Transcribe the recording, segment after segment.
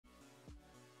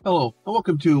Hello, and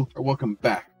welcome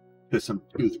back to some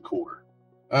To the Core.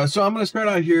 So I'm going to start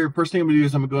out here. First thing I'm going to do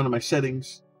is I'm going to go into my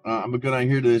settings. I'm going to go down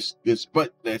here to this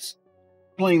button that's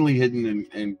plainly hidden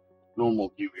in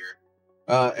normal view here.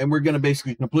 And we're going to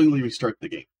basically completely restart the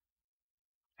game.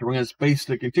 So we're going to space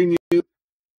to continue,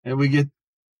 and we get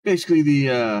basically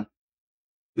the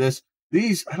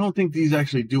these. I don't think these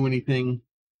actually do anything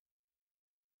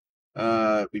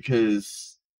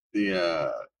because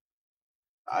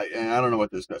I don't know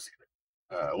what this does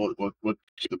either. We'll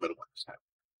keep the middle one this time.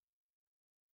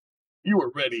 You are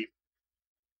ready.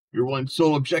 Your one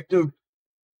sole objective: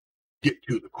 get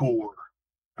to the core.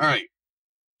 All right.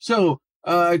 So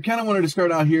I kind of wanted to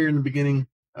start out here in the beginning,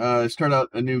 start out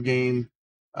a new game,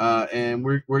 and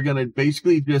we're gonna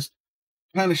basically just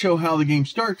kind of show how the game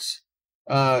starts.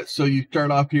 So you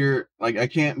start off here, like I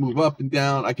can't move up and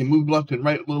down. I can move left and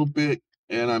right a little bit,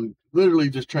 and I'm literally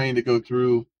just trying to go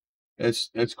through as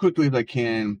quickly as I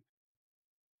can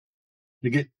to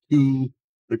get to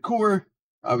the core.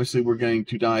 Obviously, we're going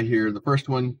to die here. The first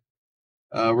one.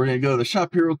 We're going to go to the shop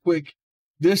here real quick.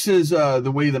 This is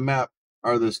the way the map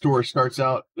or the store starts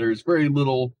out. There's very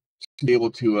little to be able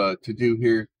to do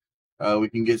here. We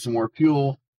can get some more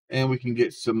fuel, and we can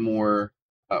get some more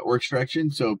ore extraction.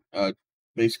 So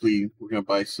basically, we're going to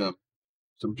buy some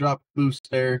drop boost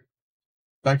there.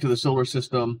 Back to the solar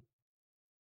system.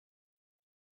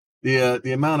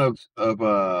 The amount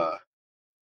of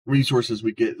resources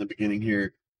we get in the beginning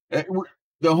here.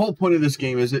 The whole point of this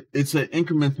game is it's an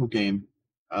incremental game,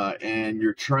 and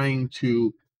you're trying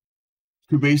to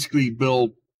basically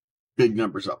build big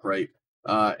numbers up, right?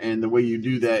 And the way you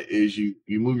do that is you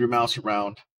move your mouse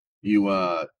around,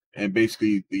 and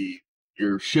basically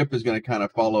your ship is going to kind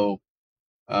of follow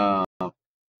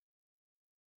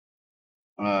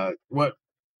what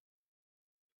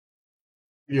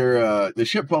your the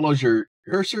ship follows your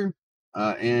cursor,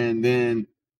 and then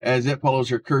as it follows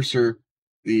your cursor,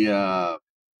 you're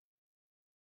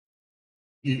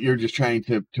just trying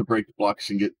to break the blocks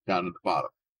and get down to the bottom.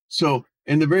 So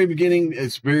in the very beginning,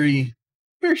 it's very,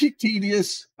 very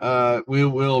tedious.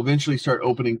 We'll eventually start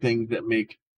opening things that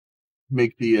make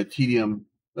the tedium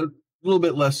a little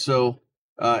bit less so.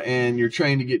 And you're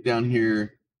trying to get down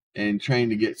here and trying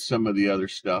to get some of the other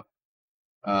stuff.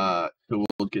 So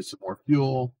we'll get some more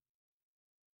fuel,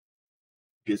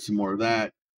 get some more of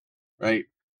that, right?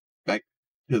 Back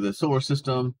to the solar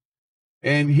system.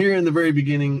 And here in the very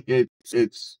beginning,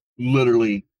 it's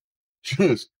literally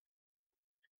just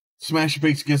smash your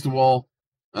face against the wall,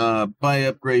 buy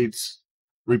upgrades,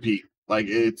 repeat. Like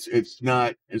it's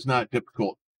not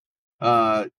difficult.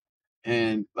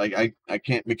 And like I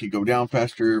can't make it go down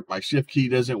faster. My shift key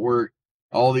doesn't work.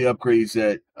 All the upgrades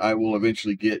that I will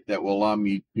eventually get that will allow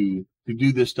me to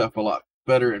do this stuff a lot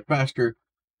better and faster.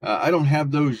 I don't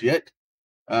have those yet.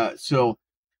 So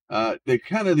the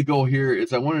kind of the goal here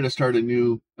is I wanted to start a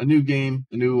new game,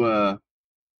 a new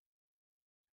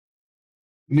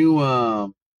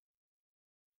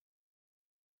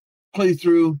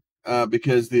playthrough,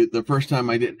 because the first time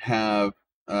I didn't have,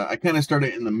 I kind of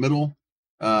started in the middle.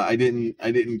 I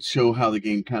didn't show how the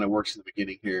game kind of works in the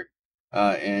beginning here,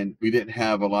 and we didn't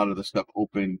have a lot of the stuff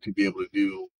open to be able to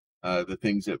do the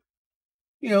things that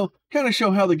kind of show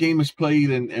how the game is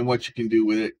played and what you can do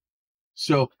with it.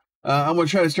 So I'm going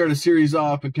to try to start a series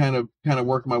off and kind of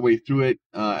work my way through it,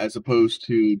 as opposed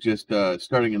to just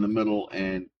starting in the middle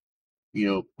and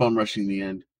bum rushing the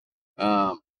end.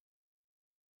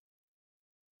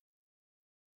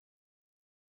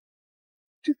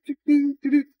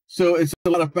 So it's a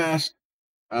lot of fast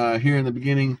here in the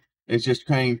beginning. It's just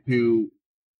trying to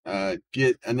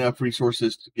get enough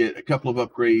resources to get a couple of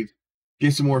upgrades,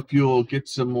 get some more fuel, get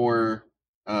some more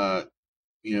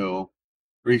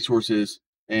resources,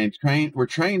 and we're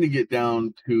trying to get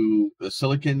down to the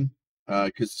silicon,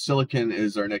 because silicon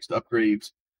is our next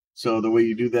upgrades. So the way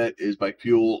you do that is by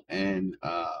fuel and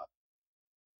armor.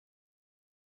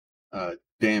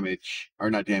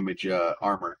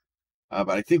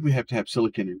 But I think we have to have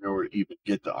silicon in order to even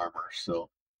get the armor. So,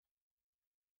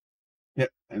 yep.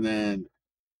 And then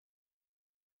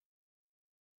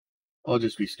I'll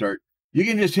just restart. You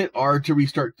can just hit R to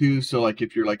restart too. So, like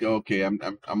if you're like, oh, okay,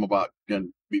 I'm about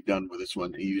to be done with this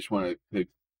one, and you just want to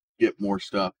get more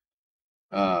stuff,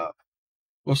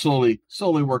 we'll slowly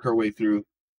work our way through.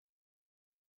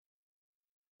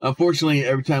 Unfortunately,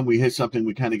 every time we hit something,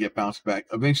 we kind of get bounced back.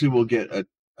 Eventually, we'll get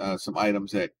some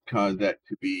items that cause that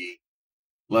to be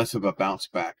less of a bounce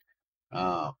back.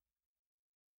 Oh,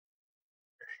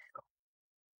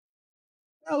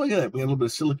 look at that. We got a little bit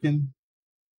of silicon.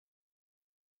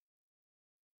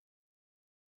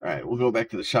 All right, we'll go back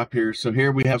to the shop here. So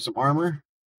here we have some armor.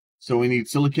 So we need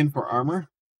silicon for armor.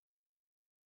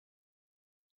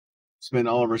 Spend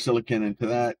all of our silicon into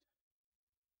that.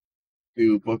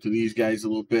 Do both of these guys a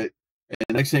little bit. And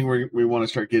the next thing we want to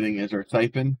start getting is our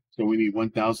siphon. So we need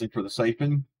 1,000 for the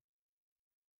siphon.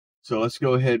 So let's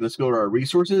go ahead. Let's go to our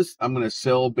resources. I'm going to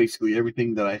sell basically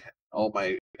everything that all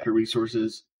my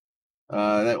resources.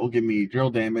 That will give me drill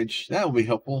damage. That will be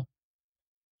helpful.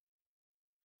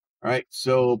 All right.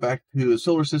 So back to the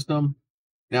solar system.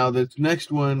 Now this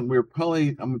next one,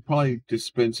 I'm probably just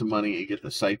spend some money and get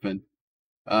the siphon.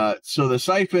 So the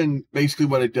siphon, basically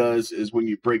what it does is when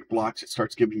you break blocks, it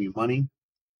starts giving you money.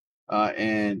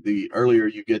 And the earlier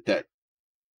you get that,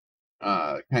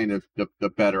 kind of the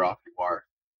better off you are,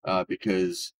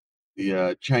 because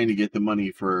the trying to get the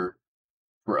money for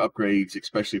upgrades,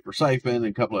 especially for siphon and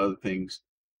a couple of other things,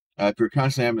 if you're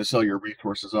constantly having to sell your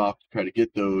resources off to try to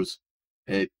get those,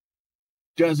 it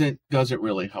doesn't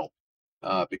really help,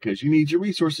 because you need your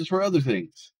resources for other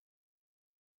things.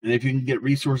 And if you can get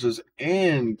resources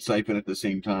and siphon at the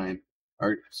same time,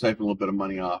 or siphon a little bit of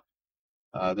money off,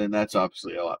 then that's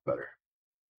obviously a lot better.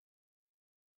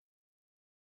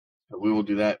 So we will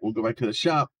do that. We'll go back to the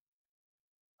shop.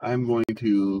 I'm going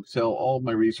to sell all of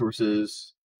my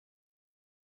resources,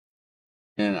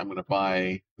 and I'm going to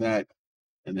buy that,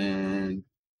 and then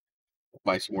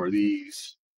buy some more of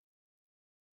these.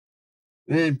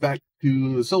 Then back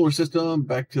to the solar system,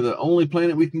 back to the only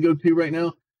planet we can go to right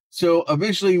now. So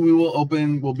eventually we'll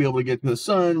be able to get to the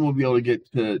sun. We'll be able to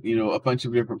get to, a bunch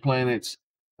of different planets.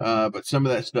 But some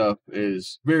of that stuff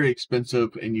is very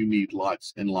expensive and you need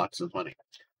lots and lots of money.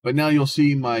 But now you'll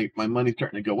see my money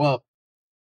starting to go up,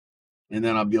 and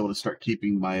then I'll be able to start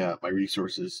keeping my my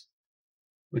resources,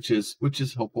 which is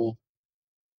helpful.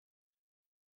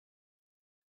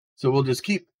 So we'll just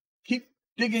keep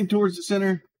digging towards the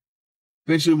center.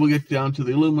 Eventually we'll get down to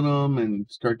the aluminum and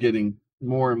start getting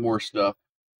more and more stuff.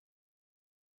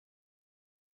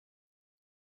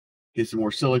 Get some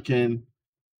more silicon.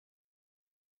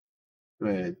 Go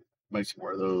ahead, buy some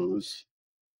more of those.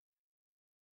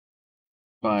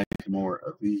 Buy some more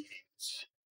of these.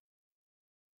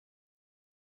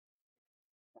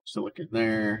 Silicon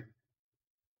there.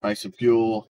 Buy some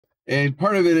fuel. And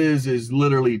part of it is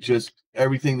literally just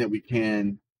everything that we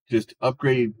can. Just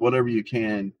upgrade whatever you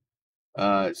can.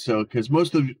 So because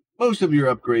most of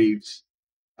your upgrades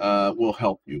will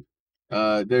help you.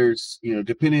 There's,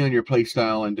 depending on your play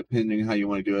style and depending on how you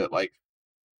want to do it, like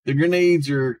the grenades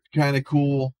are kind of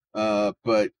cool,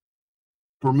 but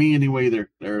for me anyway, they're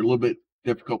a little bit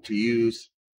difficult to use,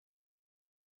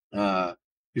 because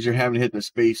you're having to hit the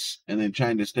space and then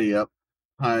trying to stay up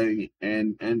high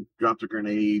and drop the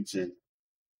grenades, and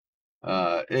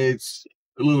it's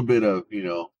a little bit of,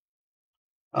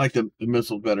 I like the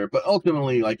missiles better, but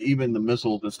ultimately, like even the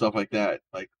missiles and stuff like that,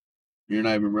 like you're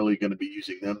not even really going to be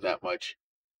using them that much,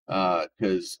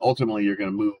 because ultimately you're going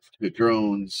to move to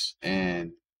drones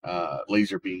and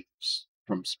laser beams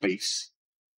from space.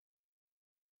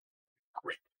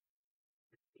 Great,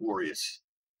 glorious.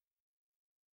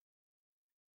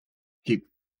 Keep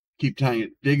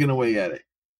digging away at it.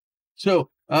 So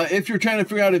if you're trying to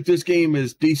figure out if this game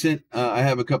is decent, I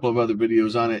have a couple of other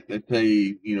videos on it that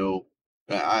say,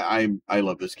 I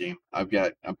love this game.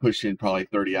 I'm pushing probably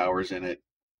 30 hours in it,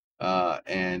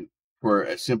 and for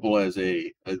as simple as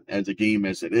a game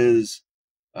as it is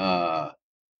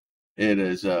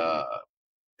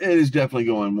definitely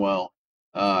going well.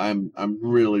 I'm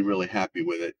really happy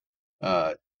with it,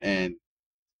 and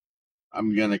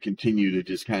I'm gonna continue to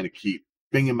just kind of keep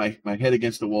banging my head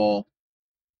against the wall,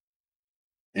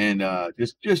 and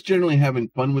just generally having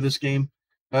fun with this game.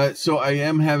 So I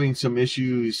am having some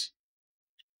issues.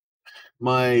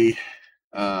 I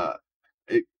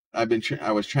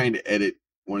was trying to edit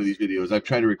one of these videos. I've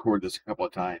tried to record this a couple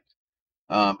of times,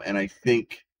 and I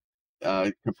think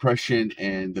compression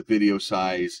and the video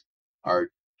size are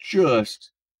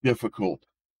just difficult.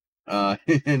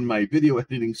 And my video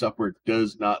editing software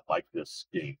does not like this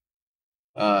game.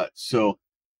 So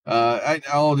I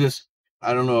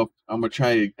don't know if I'm gonna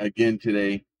try again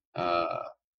today,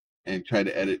 and try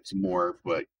to edit some more,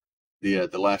 but the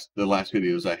last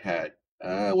videos I had,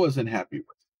 I wasn't happy with.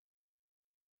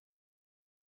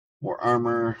 More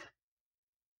armor,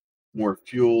 more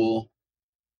fuel,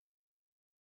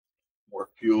 more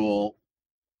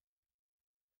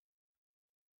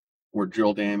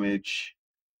drill damage.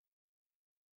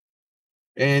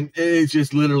 And it's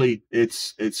just literally,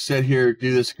 it's set here,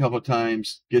 do this a couple of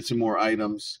times, get some more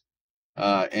items,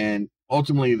 and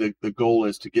ultimately the goal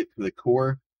is to get to the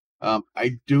core.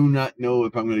 I do not know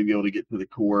if I'm going to be able to get to the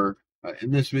core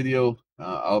in this video.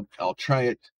 I'll try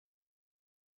it.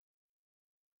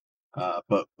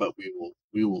 but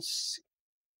we will see.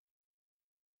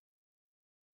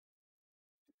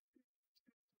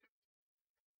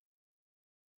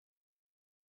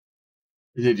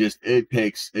 It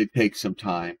takes some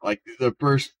time. Like the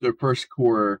first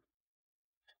core,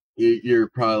 you're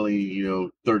probably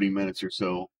 30 minutes or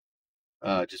so,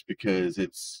 just because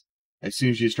it's as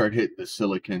soon as you start hitting the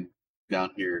silicon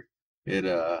down here, it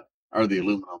or the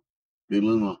aluminum. The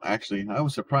aluminum, actually, I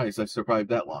was surprised I survived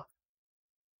that long.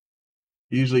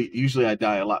 Usually I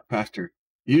die a lot faster.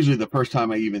 Usually the first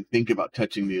time I even think about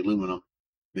touching the aluminum,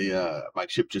 the my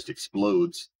ship just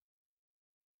explodes.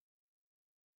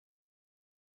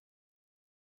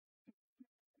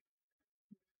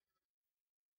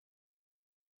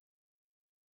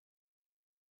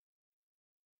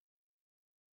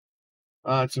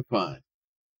 It's a fun.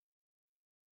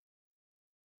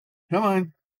 Come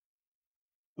on,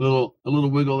 a little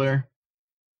wiggle there,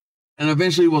 and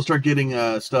eventually we'll start getting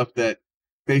stuff that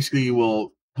basically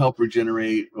will help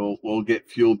regenerate. We'll get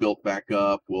fuel built back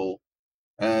up.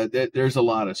 There's a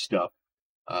lot of stuff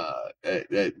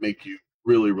that make you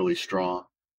really, really strong.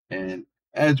 And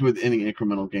as with any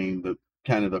incremental game, the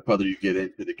further you get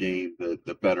into the game,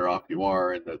 the better off you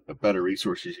are, and the better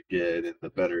resources you get, and the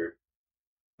better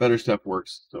stuff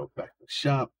works. So back to the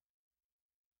shop.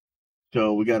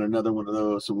 So we got another one of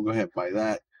those. So we'll go ahead and buy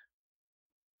that.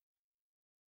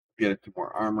 Get us some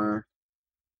more armor.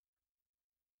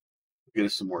 Get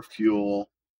us some more fuel.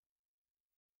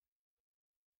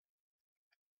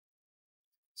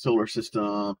 Solar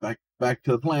system. Back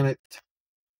to the planet.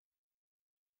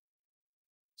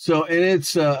 So, and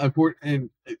it's important, and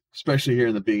especially here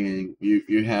in the beginning,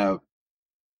 you have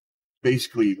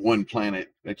basically one planet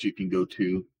that you can go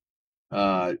to,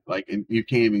 and you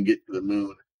can't even get to the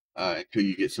moon until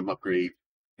you get some upgrade,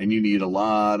 and you need a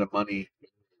lot of money,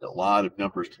 a lot of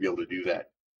numbers to be able to do that.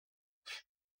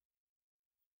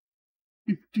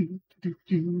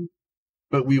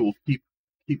 But we will keep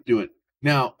doing it.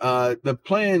 Now, the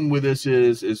plan with this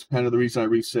is kind of the reason I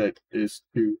reset is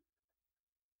to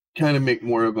kind of make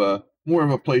more of a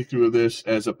playthrough of this,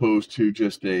 as opposed to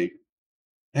just a,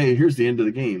 hey, here's the end of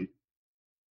the game.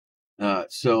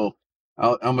 So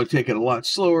I'm going to take it a lot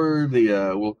slower.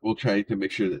 We'll try to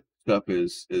make sure that stuff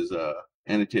is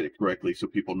annotated correctly, so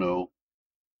people know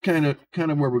kind of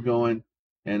where we're going,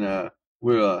 and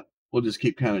we'll just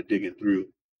keep kind of digging through,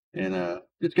 and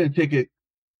just going to take it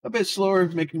a bit slower,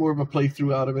 make more of a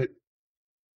playthrough out of it.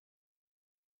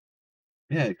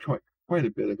 Yeah, quite a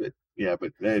bit of it. Yeah,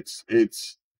 but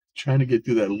it's trying to get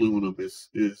through that aluminum is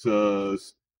it's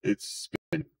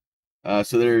spinning.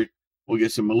 So there, we'll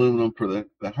get some aluminum for the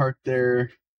heart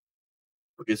there.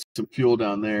 We'll get some fuel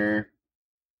down there.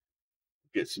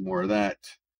 Get some more of that.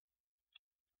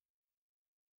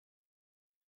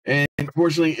 And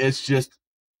unfortunately, it's just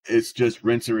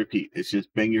rinse and repeat. It's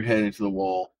just bang your head into the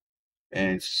wall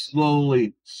and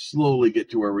slowly get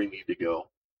to where we need to go.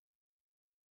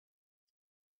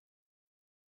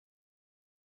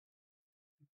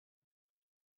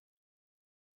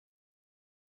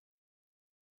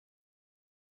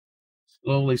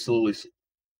 Slowly.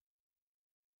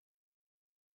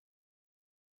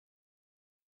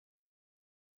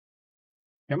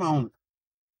 Come on.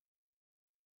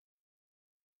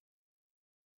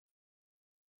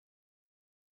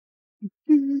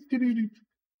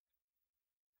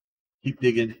 Keep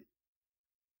digging.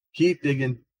 Keep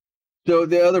digging. So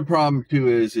the other problem too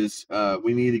is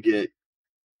we need to get,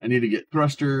 I need to get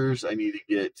thrusters. I need to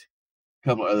get a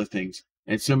couple of other things,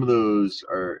 and some of those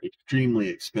are extremely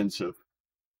expensive.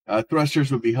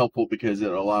 Thrusters would be helpful because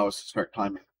it'll allow us to start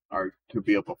climbing, or to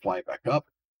be able to fly back up,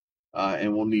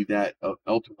 and we'll need that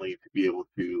ultimately to be able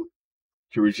to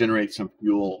regenerate some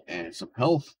fuel and some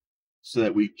health, so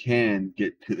that we can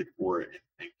get to the core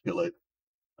and kill it.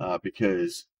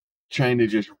 Because trying to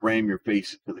just ram your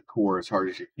face into the core as hard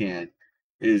as you can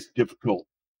is difficult.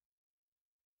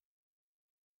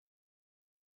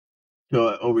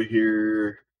 So over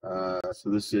here, so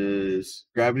this is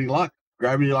gravity lock.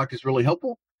 Gravity lock is really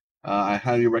helpful. I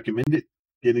highly recommend it.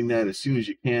 Getting that as soon as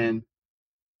you can,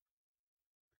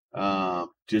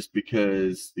 just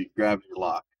because the gravity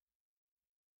lock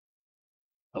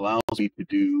allows me to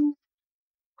do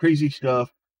crazy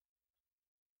stuff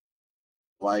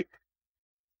like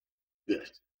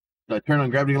this. So I turn on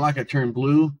gravity lock, I turn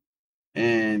blue,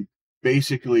 and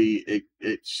basically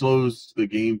it slows the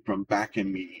game from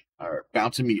backing me or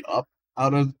bouncing me up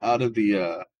out of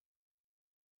the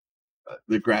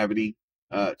gravity.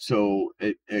 So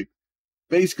it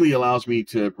basically allows me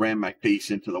to ram my face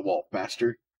into the wall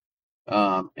faster.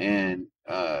 And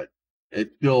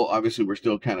it still, obviously we're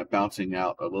still kind of bouncing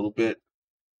out a little bit.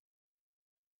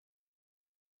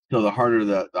 So the harder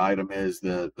the item is,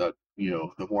 the the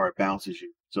more it bounces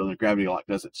you. So the gravity lock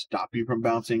doesn't stop you from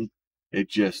bouncing. It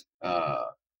just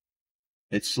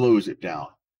it slows it down.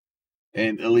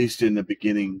 And at least in the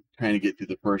beginning, trying to get through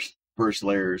the first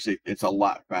layers, it's a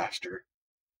lot faster.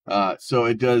 So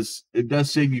it does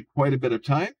save you quite a bit of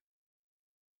time,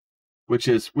 which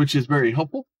is very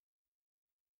helpful.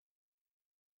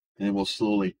 And we'll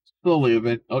slowly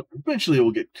eventually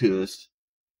we'll get to this.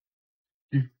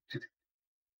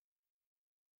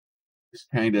 Just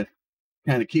kind of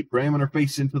keep ramming our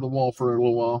face into the wall for a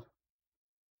little while.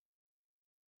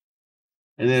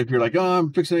 And then if you're like, oh,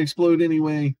 I'm fixing to explode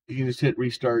anyway, you can just hit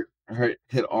restart, or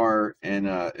hit R, and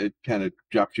it kind of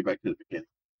drops you back to the beginning.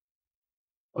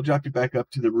 I'll drop you back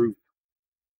up to the roof.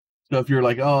 So if you're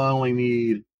like, oh, I only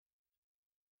need,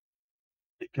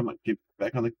 come on, get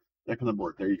back on the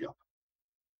board. There you go.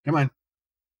 Come on.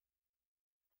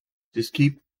 Just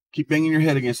keep banging your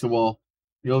head against the wall.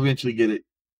 You'll eventually get it.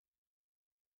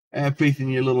 Have faith in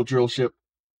your little drill ship.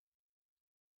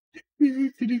 All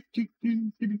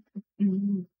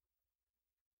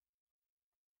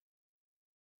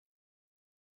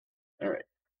right.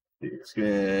 It's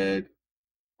good.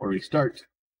 Or restart.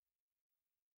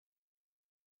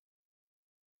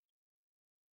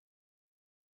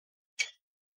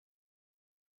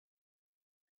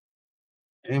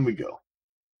 And we go.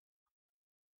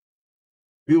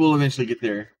 We will eventually get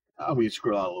there. We can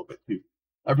scroll out a little bit too.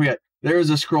 I forgot. There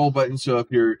is a scroll button, so if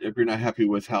you're not happy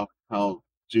with how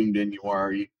zoomed in you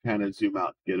are, you kind of zoom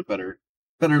out, get a better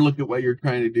look at what you're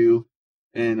trying to do,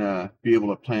 and be able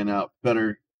to plan out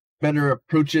better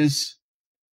approaches.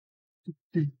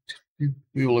 We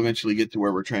will eventually get to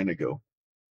where we're trying to go.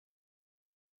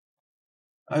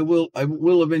 I will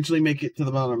eventually make it to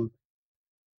the bottom.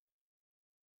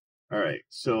 All right,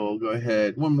 so go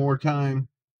ahead one more time.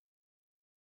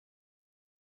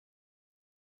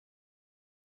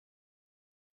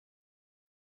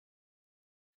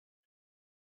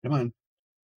 Come on.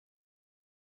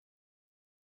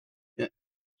 Yeah.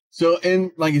 So,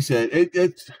 and like I said,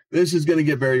 this is going to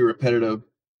get very repetitive,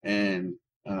 and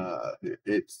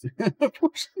it's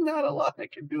unfortunately not a lot I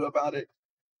can do about it.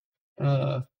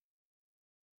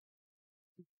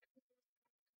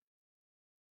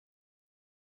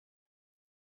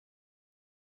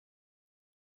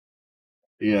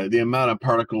 Yeah, the amount of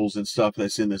particles and stuff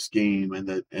that's in this game, and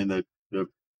the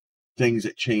things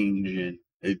that change, and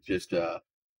it just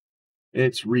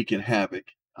it's wreaking havoc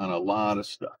on a lot of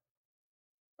stuff.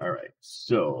 All right,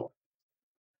 so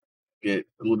get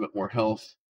a little bit more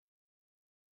health.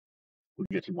 We'll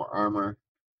get some more armor.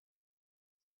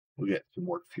 We'll get some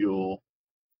more fuel.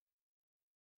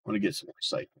 I want to get some more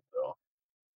siphon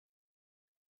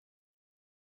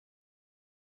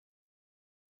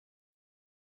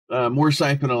though. More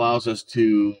siphon allows us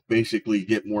to basically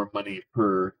get more money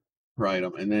per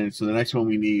item, and then so the next one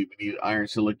we need iron,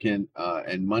 silicon,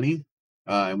 and money,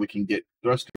 and we can get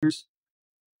thrusters.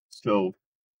 So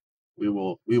we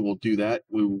will do that.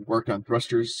 We will work on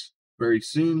thrusters very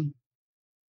soon,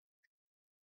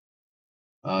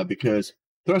 because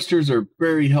thrusters are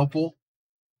very helpful.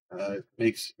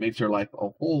 Makes our life a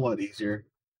whole lot easier.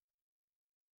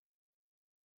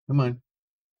 Come on.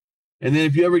 And then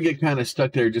if you ever get kind of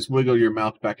stuck there, just wiggle your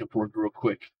mouse back and forth real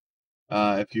quick.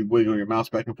 If you wiggle your mouse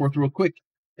back and forth real quick,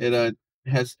 it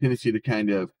has a tendency to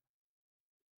kind of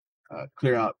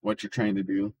clear out what you're trying to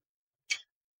do.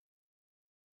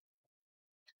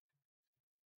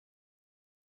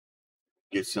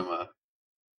 Get some,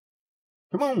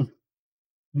 come on,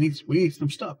 we need some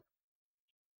stuff.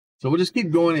 So we'll just keep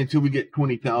going until we get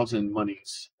 20,000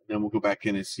 monies. Then we'll go back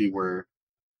in and see where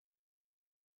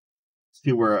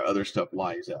our other stuff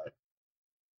lies at.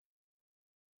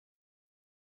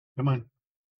 Come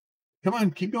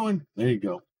on, keep going. There you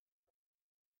go.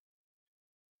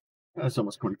 That's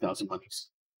almost 20,000 monies.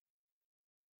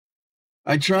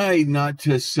 I try not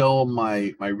to sell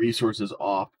my resources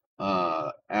off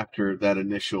after that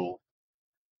initial.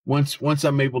 Once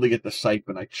I'm able to get the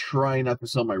siphon, I try not to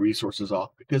sell my resources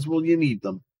off, because, well, you need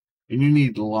them, and you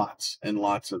need lots and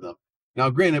lots of them. Now,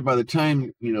 granted, by the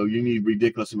time you need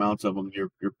ridiculous amounts of them,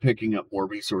 you're picking up more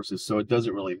resources, so it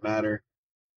doesn't really matter.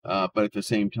 But at the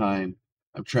same time,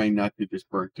 I'm trying not to just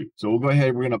burn through. So we'll go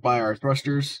ahead. We're going to buy our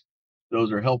thrusters.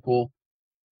 Those are helpful.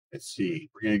 Let's see.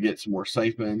 We're going to get some more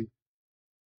siphon.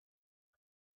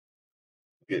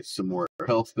 Get some more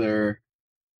health there.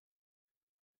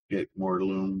 Get more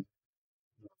aluminum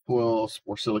foil,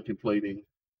 more silicon plating.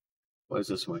 What is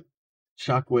this one?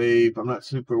 Shockwave. I'm not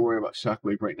super worried about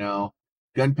shockwave right now.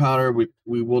 Gunpowder we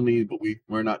will need, but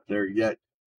we're not there yet.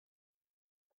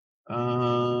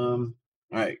 All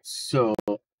right, so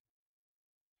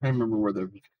I remember where the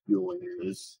fuel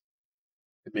is.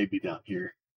 It may be down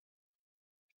here.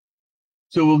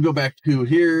 So we'll go back to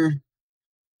here.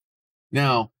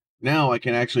 Now I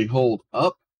can actually hold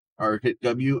up or hit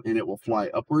W and it will fly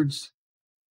upwards.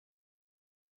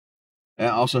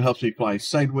 That also helps me fly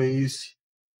sideways.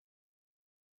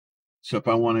 So if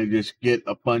I want to just get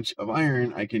a bunch of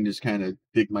iron, I can just kind of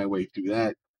dig my way through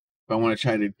that. If I want to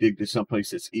try to dig to someplace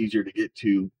that's easier to get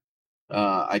to,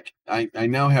 I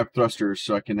now have thrusters,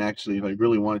 so I can actually, if I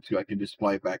really wanted to, I can just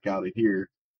fly back out of here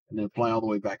and then fly all the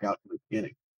way back out to the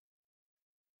beginning.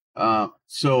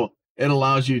 So it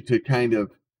allows you to kind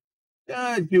of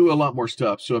do a lot more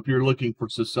stuff. So if you're looking for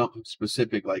something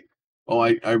specific, like, oh,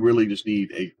 I really just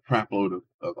need a crap load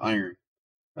of iron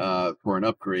for an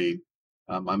upgrade,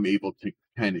 I'm able to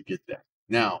kind of get that.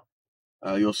 Now,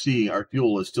 you'll see our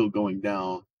fuel is still going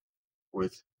down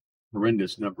with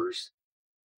horrendous numbers.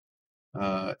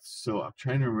 So I'm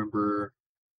trying to remember.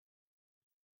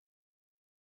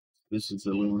 This is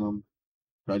aluminum.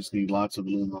 I just need lots of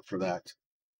aluminum for that.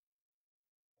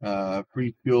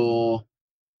 Free fuel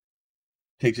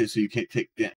takes it so you can't take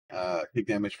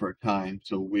damage for a time.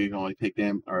 So we can only take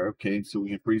damage. All right, okay, so we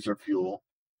can freeze our fuel.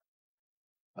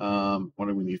 What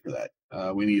do we need for that?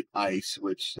 We need ice,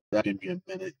 which that can be a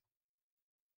minute.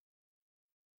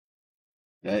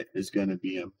 That is going to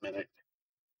be a minute.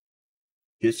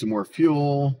 Get some more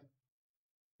fuel.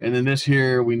 And then this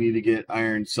here, we need to get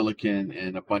iron, silicon,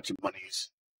 and a bunch of monies.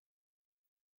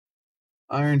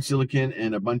 Iron, silicon,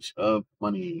 and a bunch of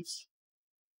monies.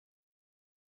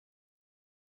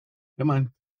 Come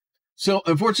on. So,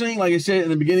 unfortunately, like I said in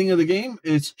the beginning of the game,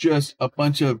 it's just a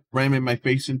bunch of ramming my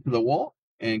face into the wall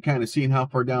and kind of seeing how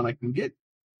far down I can get.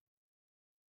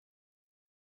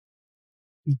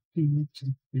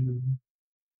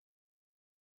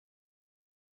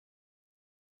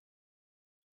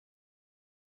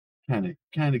 Kind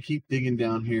of keep digging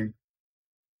down here.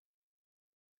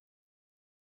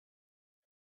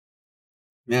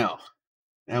 Now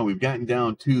we've gotten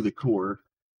down to the core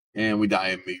and we die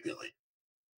immediately.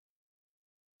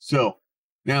 So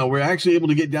now we're actually able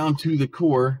to get down to the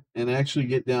core and actually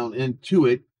get down into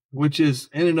it, which is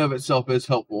in and of itself is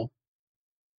helpful.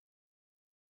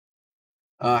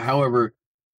 However,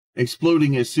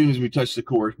 exploding as soon as we touch the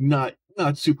core, not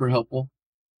super helpful.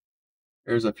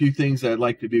 There's a few things that I'd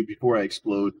like to do before I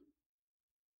explode,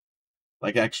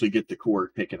 like actually get the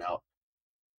core taken out.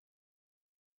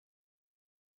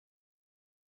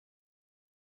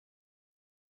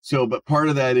 So, but part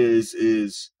of that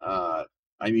is I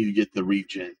need to get the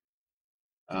regen.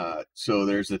 So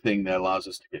there's a thing that allows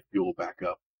us to get fuel back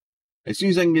up. As soon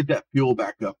as I can get that fuel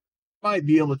back up, I might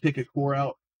be able to take a core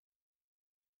out.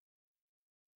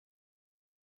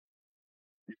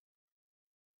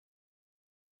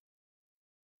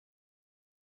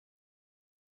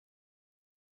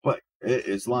 But it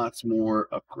is lots more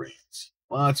upgrades.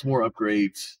 Lots more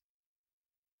upgrades.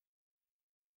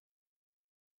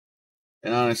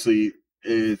 And honestly,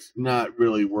 it's not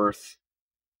really worth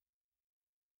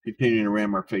continuing to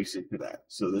ram our face into that.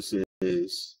 So this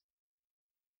is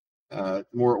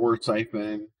more ore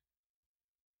siphon.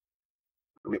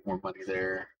 We'll get more money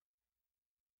there.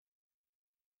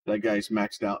 That guy's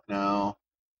maxed out now.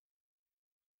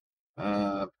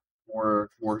 More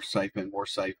siphon, more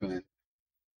siphon.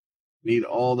 Need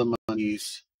all the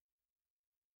monies.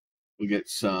 We get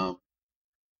some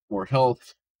more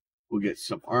health. We'll get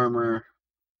some armor.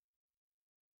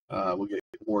 We'll get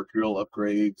more drill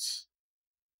upgrades.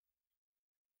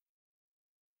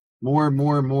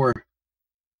 More.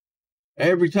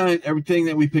 Everything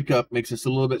that we pick up makes us a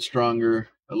little bit stronger,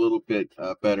 a little bit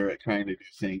better at trying to do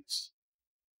things.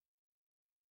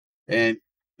 And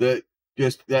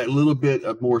just that little bit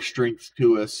of more strength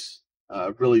to us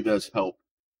really does help.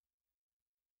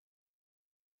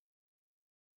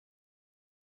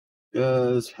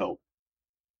 Does help.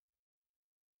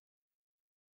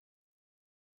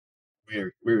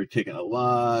 We're taking a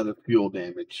lot of fuel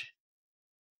damage.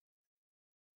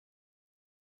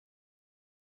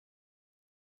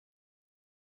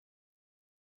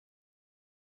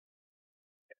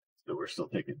 So we're still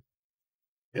taking.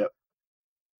 Yep.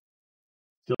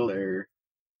 Still there.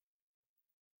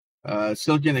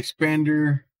 Silicon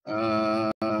expander.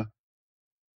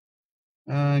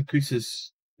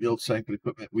 Increases the old siphon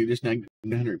equipment. We just need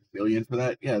 900 million for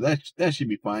that. Yeah, that should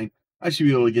be fine. I should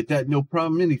be able to get that no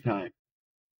problem anytime.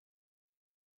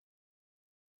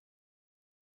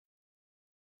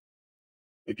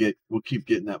 We'll keep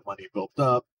getting that money built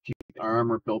up, keep our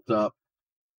armor built up.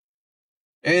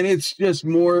 And it's just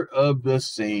more of the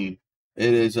same.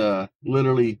 It is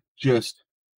literally just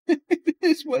it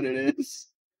is what it is.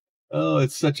 Oh,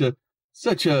 it's such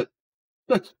it's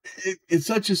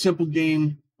such a simple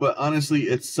game, but honestly,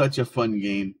 it's such a fun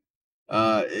game.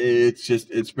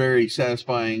 It's very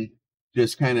satisfying.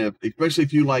 Just kind of, especially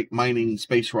if you like mining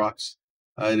space rocks,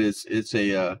 it's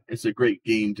a great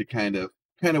game to kind of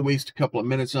waste a couple of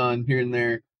minutes on here and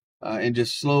there, and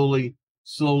just slowly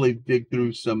dig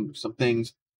through some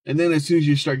things. And then as soon as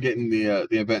you start getting the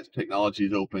advanced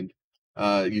technologies opened,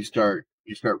 you start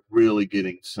really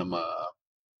getting some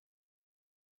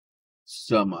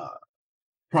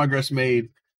progress made.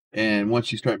 And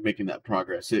once you start making that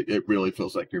progress, it really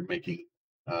feels like you're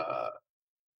uh,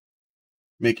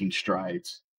 making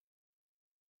strides.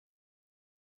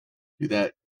 Do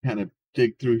that, kind of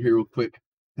dig through here real quick,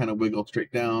 kind of wiggle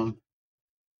straight down,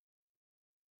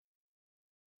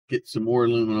 get some more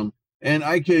aluminum. And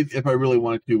I could, if I really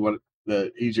wanted to, what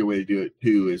the easier way to do it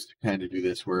too is to kind of do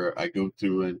this where I go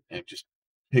through and just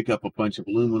pick up a bunch of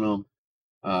aluminum,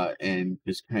 and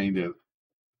just kind of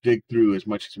dig through as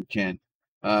much as we can.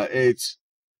 It's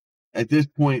At this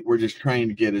point, we're just trying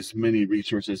to get as many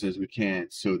resources as we can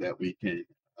so that we can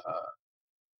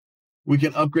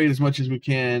upgrade as much as we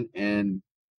can and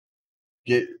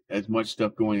get as much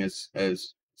stuff going as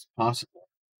possible.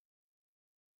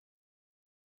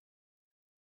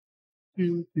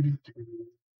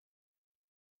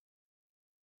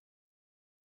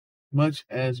 Much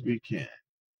as we can.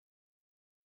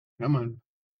 Come on.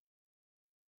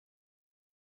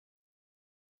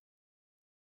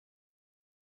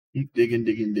 Keep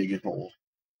digging hole.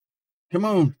 Come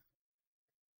on.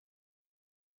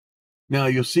 Now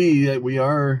you'll see that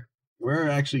we're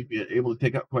actually able to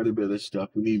take out quite a bit of this stuff.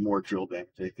 We need more drill damage,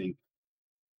 I think.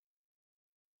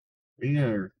 We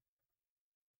are.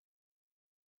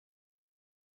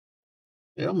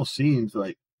 It almost seems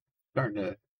like starting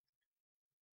to.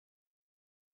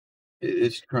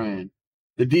 It's trying.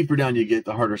 The deeper down you get,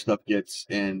 the harder stuff gets,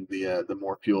 and the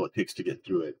more fuel it takes to get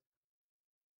through it.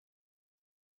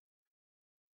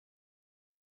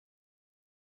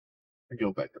 I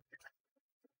go back up.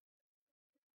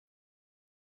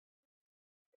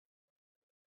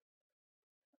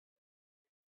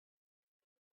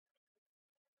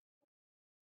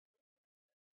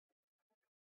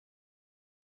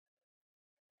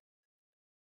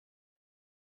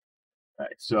 All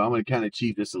right, so I'm going to kind of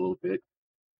cheat this a little bit.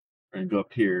 We're going to go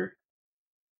up here,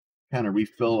 kind of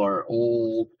refill our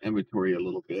old inventory a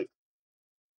little bit.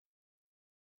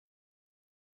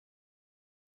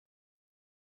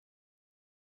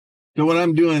 So what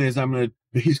I'm doing is I'm going to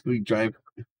basically drive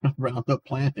around the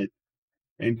planet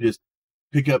and just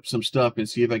pick up some stuff and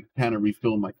see if I can kind of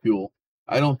refill my fuel.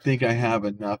 I don't think I have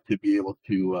enough to be able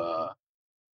to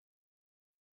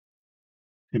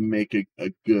make a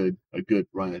good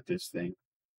run at this thing.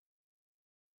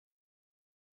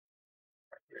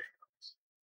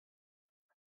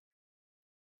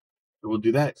 So we'll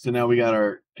do that. So now we got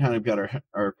our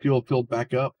fuel filled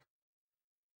back up.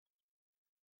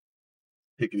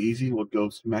 Take it easy. We'll go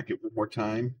smack it one more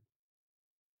time.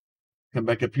 Come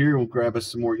back up here. We'll grab us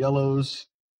some more yellows.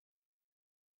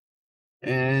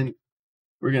 And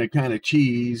we're going to kind of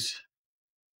cheese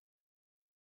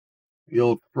the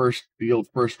old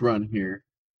first run here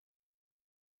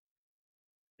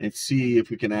and see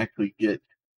if we can actually get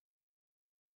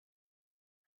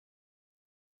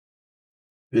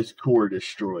this core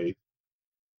destroyed.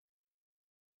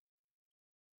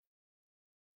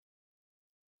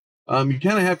 You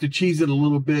kind of have to cheese it a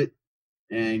little bit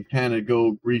and kind of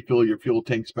go refill your fuel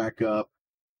tanks back up,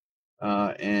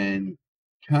 and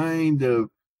kind of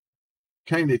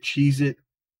cheese it.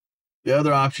 The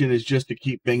other option is just to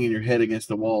keep banging your head against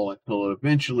the wall until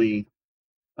eventually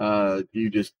you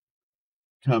just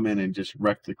come in and just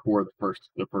wreck the core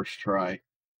the first try.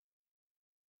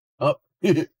 Up,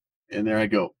 and there I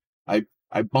go. I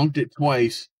bumped it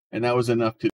twice, and that was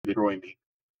enough to destroy me.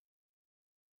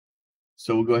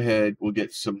 So we'll go ahead. We'll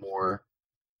get some more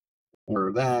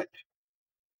of that.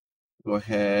 Go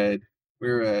ahead.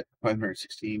 We're at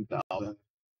 516,000.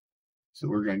 So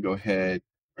we're going to go ahead.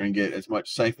 We're going to get as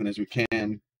much siphon as we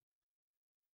can.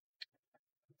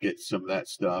 Get some of that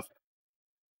stuff.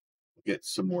 Get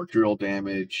some more drill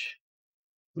damage.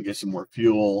 We get some more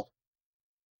fuel.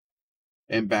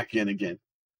 And back in again.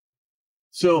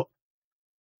 So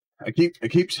I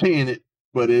keep saying it,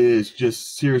 but it is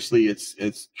just seriously,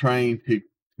 it's trying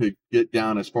to get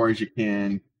down as far as you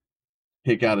can,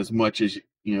 take out as much as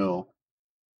you know,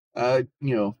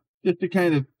 just to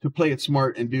kind of to play it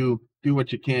smart and do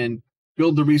what you can,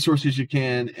 build the resources you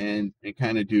can, and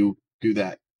kind of do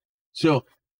that. So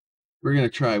we're gonna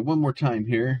try one more time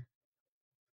here.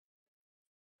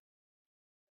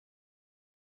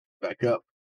 Back up.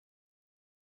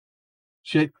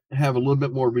 should have a little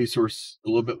bit more resource, a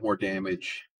little bit more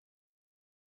damage.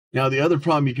 Now, the other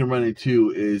problem you can run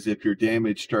into is if your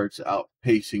damage starts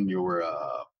outpacing your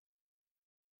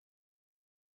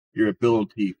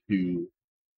ability to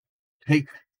take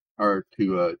or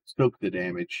to stoke the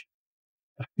damage.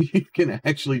 You can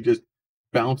actually just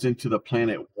bounce into the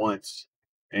planet once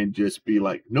and just be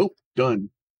like, nope, done.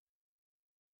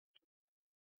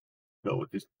 So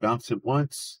just bounce it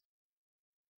once,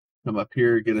 come up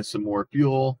here, get us some more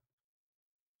fuel.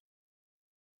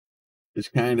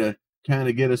 Just kind of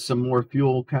get us some more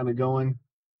fuel kind of going.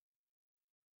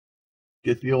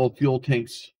 Get the old fuel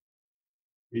tanks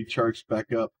recharged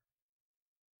back up.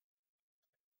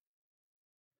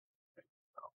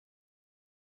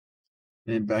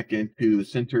 And back into the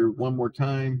center one more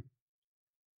time.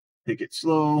 Take it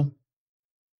slow.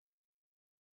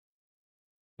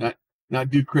 Not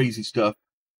do crazy stuff.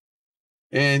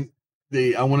 And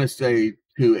I want to say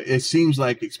too, it seems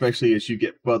like, especially as you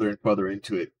get further and further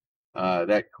into it,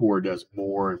 that core does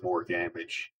more and more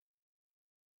damage.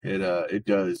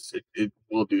 It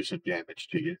will do some damage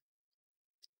to you.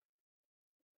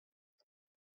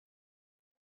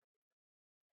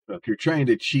 So if you're trying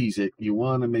to cheese it, you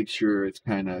want to make sure it's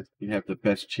you have the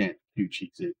best chance to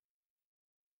cheese it.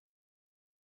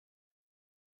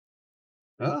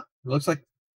 Looks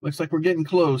like we're getting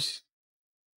close.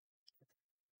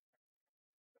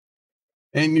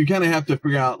 And you kind of have to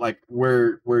figure out like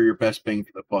where your best bang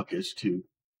for the buck is too.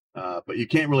 But you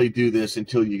can't really do this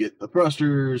until you get the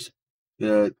thrusters,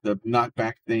 the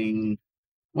knockback thing.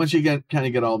 Once you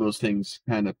get all those things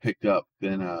kind of picked up,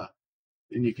 then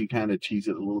you can kind of cheese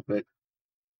it a little bit.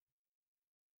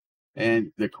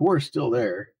 And the core is still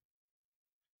there.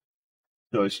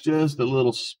 So it's just a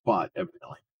little spot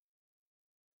evidently.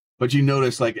 But you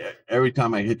notice like every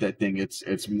time I hit that thing,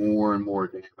 it's more and more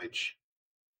damage.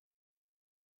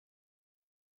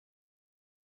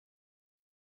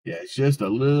 Yeah, it's just a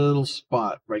little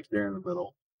spot right there in the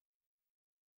middle.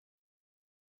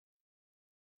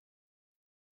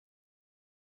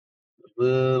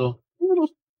 A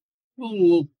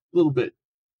little bit.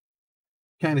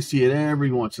 Kind of see it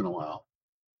every once in a while.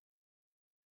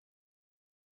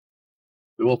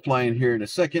 But we'll fly in here in a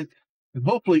second, and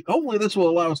hopefully this will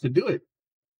allow us to do it.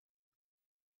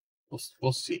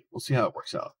 We'll see. We'll see how it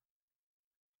works out.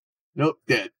 Nope,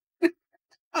 dead.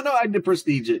 Oh no, I had to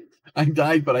prestige it. I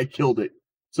died, but I killed it.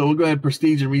 So we'll go ahead and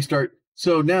prestige and restart.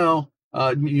 So now,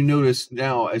 you notice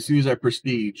now, as soon as I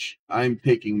prestige, I'm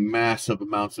taking massive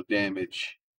amounts of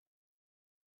damage.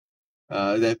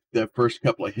 That first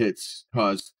couple of hits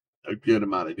caused a good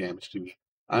amount of damage to me.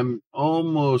 I'm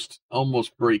almost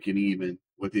breaking even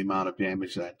with the amount of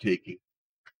damage that I'm taking.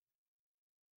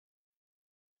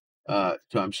 So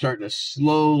I'm starting to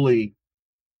slowly.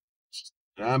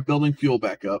 I'm building fuel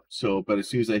back up. So, but as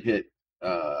soon as I hit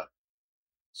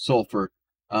sulfur,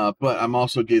 but I'm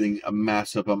also getting a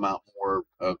massive amount more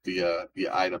of the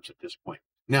items at this point.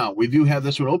 Now we do have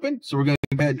this one open, so we're going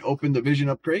to go ahead and open the vision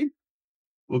upgrade.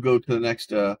 We'll go to the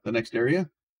next area.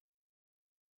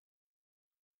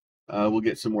 We'll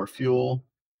get some more fuel.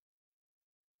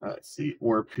 Let's see,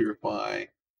 ore purify.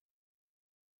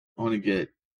 I want to get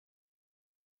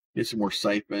some more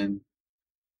siphon.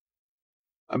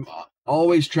 I'm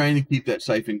always trying to keep that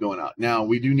siphon going out. Now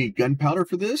we do need gunpowder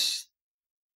for this.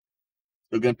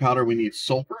 So gunpowder, we need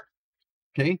sulfur.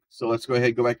 Okay, so let's go ahead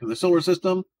and go back to the solar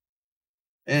system,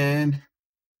 and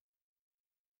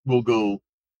we'll go.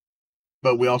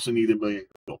 But we also need 1 million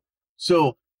gold.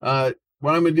 So what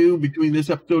I'm going to do between this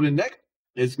episode and next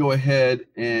is go ahead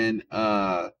and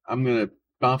I'm going to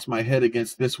bounce my head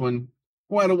against this one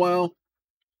quite a while,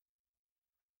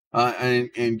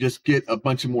 and just get a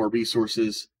bunch of more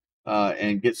resources,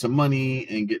 and get some money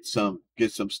and get some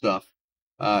stuff,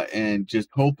 and just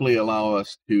hopefully allow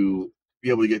us to be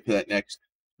able to get to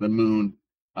the moon,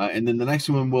 and then the next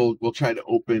one we'll try to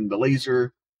open the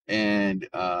laser, and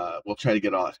we'll try to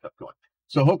get all that stuff going.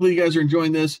 So hopefully you guys are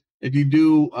enjoying this. If you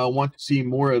do want to see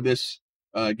more of this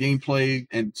gameplay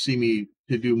and see me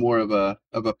to do more of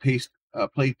a paced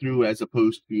playthrough as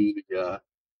opposed to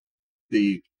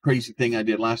the crazy thing I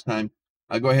did last time,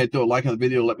 go ahead, throw a like on the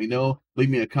video, let me know. Leave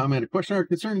me a comment, a question, or a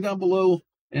concern down below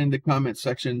in the comment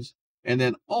sections. And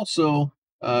then also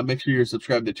make sure you're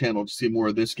subscribed to the channel to see more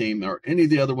of this game or any of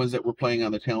the other ones that we're playing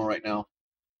on the channel right now.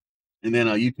 And then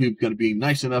YouTube's going to be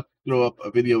nice enough to throw up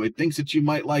a video it thinks that you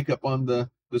might like up on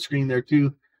the screen there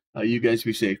too. You guys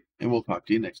be safe, and we'll talk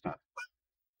to you next time.